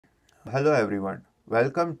Hello everyone,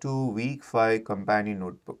 welcome to Week 5 Companion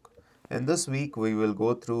Notebook. In this week, we will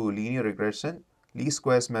go through linear regression, least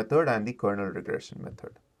squares method and the kernel regression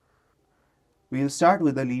method. We will start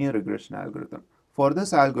with the linear regression algorithm. For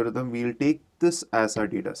this algorithm, we will take this as our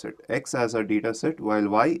dataset, x as our dataset while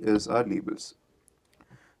y is our labels.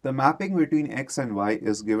 The mapping between x and y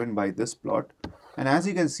is given by this plot, and as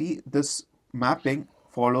you can see, this mapping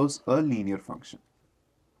follows a linear function.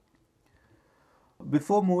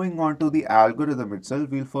 Before moving on to the algorithm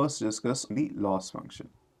itself, we'll first discuss the loss function.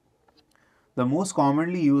 The most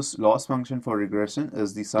commonly used loss function for regression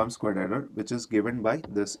is the sum squared error, which is given by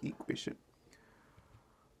this equation.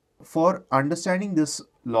 For understanding this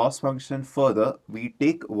loss function further, we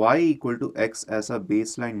take y equal to x as a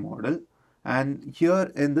baseline model, and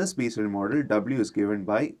here in this baseline model, w is given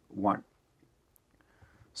by 1.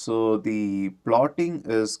 So the plotting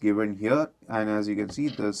is given here, and as you can see,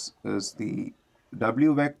 this is the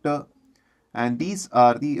w vector, and these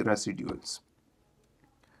are the residuals.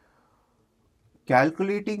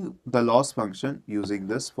 Calculating the loss function using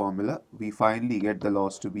this formula, we finally get the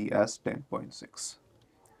loss to be as 10.6.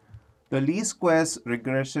 The least squares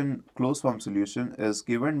regression closed form solution is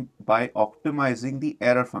given by optimizing the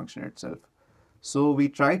error function itself. So we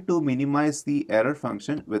try to minimize the error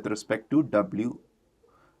function with respect to w.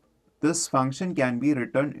 This function can be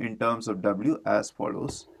written in terms of w as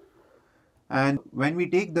follows. And when we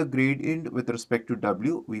take the gradient with respect to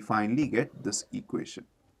w, we finally get this equation.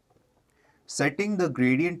 Setting the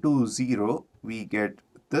gradient to 0, we get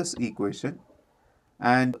this equation,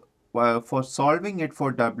 and for solving it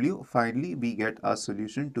for w, finally we get our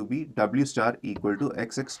solution to be w star equal to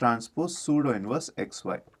xx transpose pseudo inverse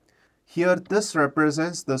xy. Here this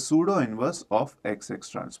represents the pseudo inverse of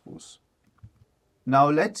xx transpose. Now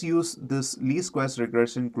let's use this least squares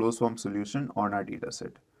regression closed form solution on our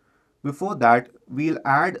dataset. Before that, we'll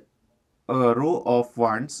add a row of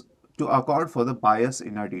ones to account for the bias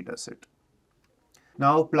in our dataset.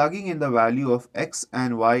 Now plugging in the value of x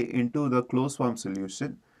and y into the closed form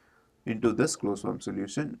solution, into this closed form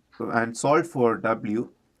solution, and solve for w,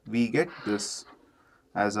 we get this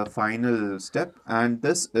as a final step, and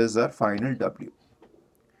this is our final w.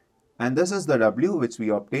 And this is the w which we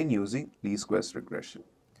obtain using least squares regression.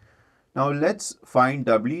 Now let's find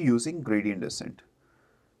w using gradient descent.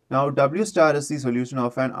 Now w star is the solution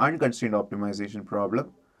of an unconstrained optimization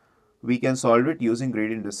problem. We can solve it using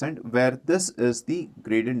gradient descent, where this is the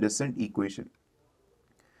gradient descent equation,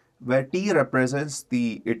 where t represents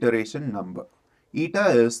the iteration number. Eta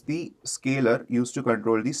is the scalar used to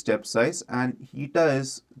control the step size, and eta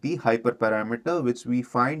is the hyperparameter which we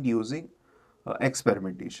find using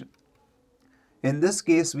experimentation. In this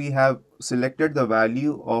case, we have selected the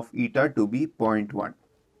value of eta to be 0.1.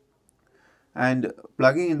 And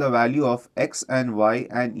plugging in the value of x and y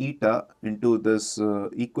and eta into this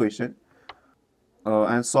equation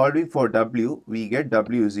and solving for w, we get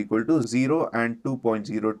w is equal to 0 and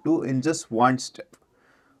 2.02 in just one step.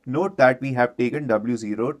 Note that we have taken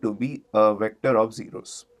w0 to be a vector of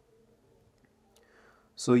zeros.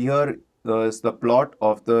 So here is the plot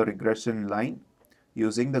of the regression line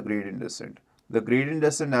using the gradient descent. The gradient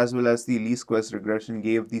descent as well as the least squares regression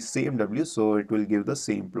gave the same w, so it will give the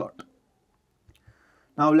same plot.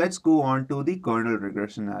 Now let's go on to the kernel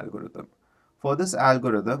regression algorithm. For this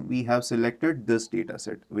algorithm, we have selected this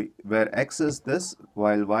dataset where x is this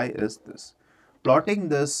while y is this. Plotting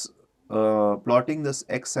this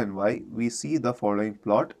x and y, we see the following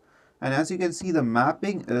plot, and as you can see, the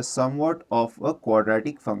mapping is somewhat of a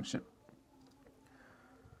quadratic function.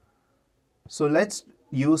 So let's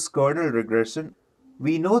use kernel regression.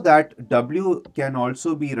 We know that w can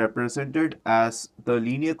also be represented as the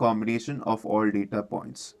linear combination of all data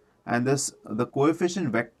points, and the coefficient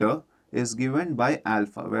vector is given by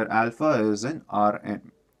alpha, where alpha is in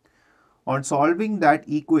Rn. On solving that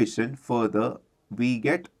equation further, we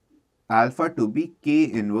get alpha to be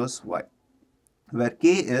k inverse y, where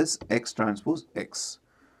k is x transpose x.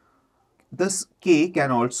 This k can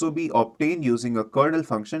also be obtained using a kernel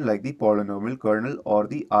function like the polynomial kernel or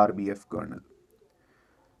the RBF kernel.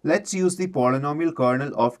 Let's use the polynomial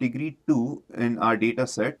kernel of degree 2 in our data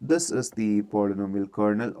set. This is the polynomial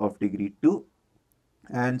kernel of degree 2.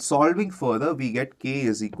 And solving further, we get k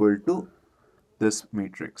is equal to this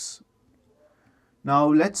matrix. Now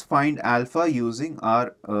let's find alpha using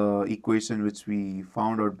our equation which we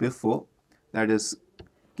found out before, that is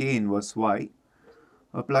k inverse y.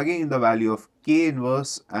 Plugging in the value of k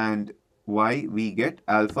inverse and y, we get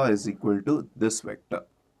alpha is equal to this vector.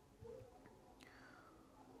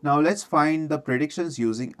 Now let's find the predictions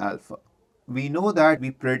using alpha. We know that we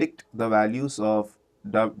predict the values of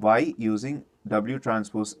y using w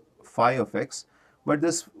transpose phi of x, but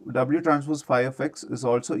this W transpose phi of x is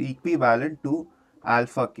also equivalent to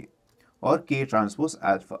alpha k or K transpose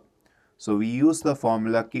alpha. So we use the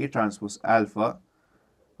formula K transpose alpha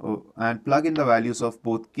and plug in the values of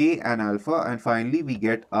both K and alpha, and finally we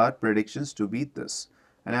get our predictions to be this.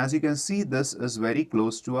 And as you can see, this is very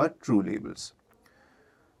close to our true labels.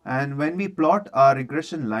 And when we plot our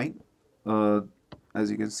regression line,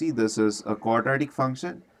 as you can see, this is a quadratic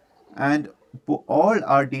function, and all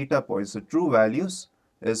our data points, the true values,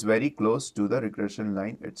 is very close to the regression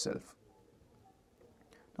line itself.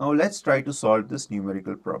 Now let's try to solve this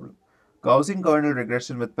numerical problem. Gaussian kernel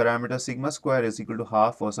regression with parameter sigma square is equal to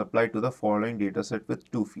half was applied to the following dataset with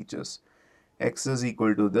two features. X is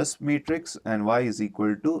equal to this matrix and Y is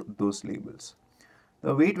equal to those labels.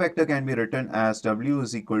 The weight vector can be written as W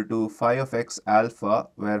is equal to phi of x alpha,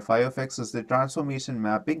 where phi of x is the transformation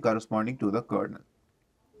mapping corresponding to the kernel.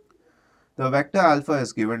 The vector alpha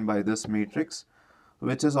is given by this matrix,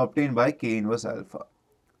 which is obtained by K inverse alpha,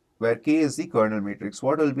 where K is the kernel matrix.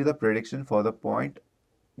 What will be the prediction for the point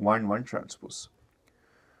 1, 1 transpose?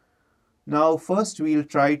 Now first we'll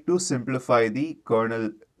try to simplify the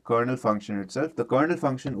kernel function itself. The kernel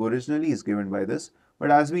function originally is given by this, but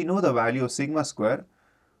as we know the value of sigma square,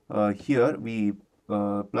 here we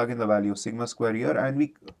plug in the value of sigma square here and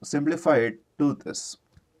we simplify it to this.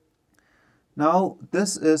 Now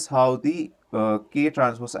this is how the K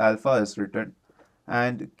transpose alpha is written,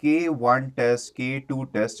 and K1 test,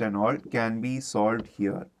 K2 test and all can be solved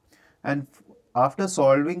here. And after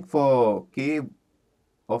solving for K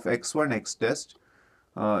of x1 x test,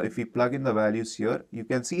 if we plug in the values here, you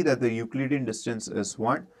can see that the Euclidean distance is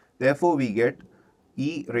 1. Therefore, we get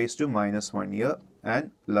e raised to minus 1 here,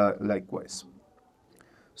 and likewise.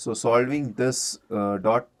 So solving this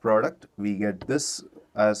dot product, we get this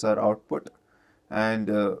as our output, and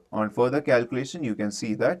on further calculation you can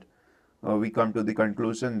see that we come to the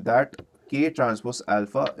conclusion that K transpose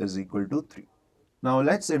alpha is equal to 3. Now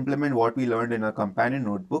let's implement what we learned in a companion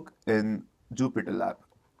notebook in Jupyter Lab.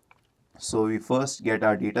 So we first get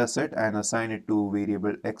our data set and assign it to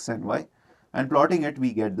variable x and y, and plotting it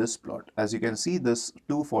we get this plot. As you can see, this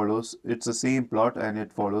 2 follows, it's the same plot and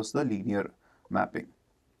it follows the linear mapping.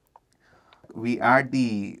 We add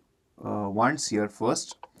the ones here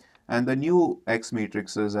first, and the new x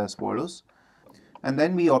matrix is as follows. And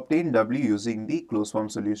then we obtain W using the closed form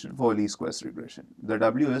solution for least squares regression. The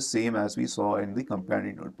W is same as we saw in the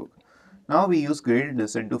companion notebook. Now we use gradient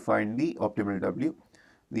descent to find the optimal W.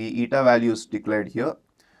 The eta value is declared here.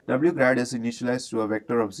 W grad is initialized to a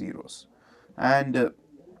vector of zeros. And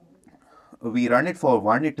we run it for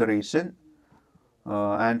one iteration,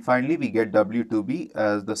 and finally we get W to be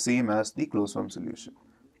as the same as the closed form solution.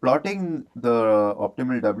 Plotting the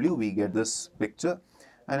optimal W, we get this picture,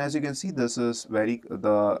 and as you can see, this is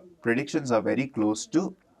the predictions are very close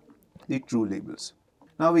to the true labels.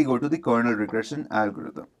 Now we go to the kernel regression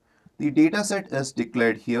algorithm. The dataset is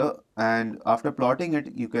declared here, and after plotting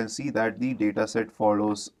it, you can see that the dataset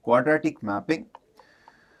follows quadratic mapping.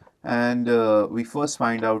 And we first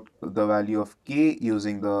find out the value of K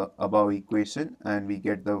using the above equation, and we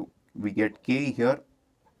get K here.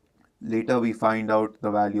 Later we find out the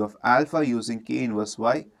value of alpha using K inverse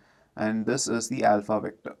Y, and this is the alpha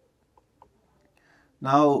vector.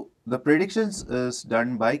 Now the predictions is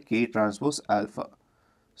done by K transpose alpha.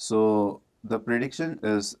 So the prediction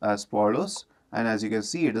is as follows, and as you can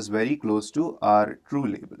see, it is very close to our true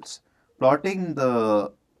labels. Plotting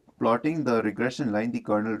the regression line, the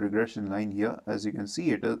kernel regression line here, as you can see,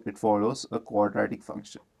 it follows a quadratic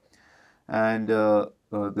function, and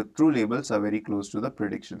the true labels are very close to the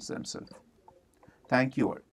predictions themselves. Thank you all.